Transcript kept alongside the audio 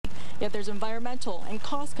Yet there's environmental and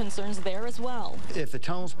cost concerns there as well. If the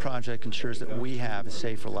tunnels project ensures that we have a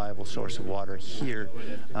safe, reliable source of water here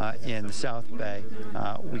in the South Bay,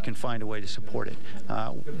 we can find a way to support it.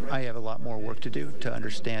 I have a lot more work to do to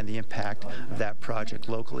understand the impact of that project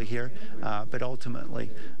locally here, but ultimately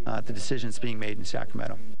the decision's being made in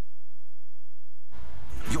Sacramento.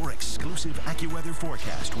 Your exclusive AccuWeather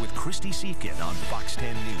forecast with Christy Siefkin on Fox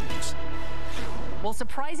 10 News. Well,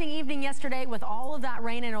 surprising evening yesterday with all of that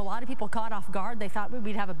rain, and a lot of people caught off guard. They thought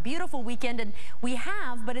we'd have a beautiful weekend, and we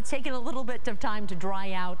have, but it's taken a little bit of time to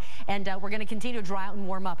dry out, and we're going to continue to dry out and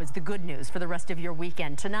warm up. It's the good news for the rest of your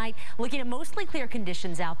weekend. Tonight, looking at mostly clear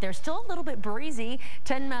conditions out there. Still a little bit breezy.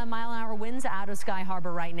 10-mile-an-hour winds out of Sky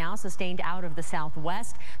Harbor right now, sustained out of the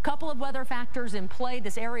southwest. Couple of weather factors in play.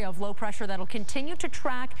 This area of low pressure that'll continue to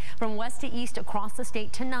track from west to east across the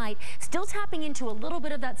state tonight. Still tapping into a little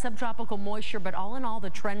bit of that subtropical moisture, but all in all, the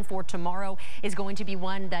trend for tomorrow is going to be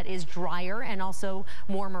one that is drier and also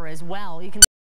warmer as well. You can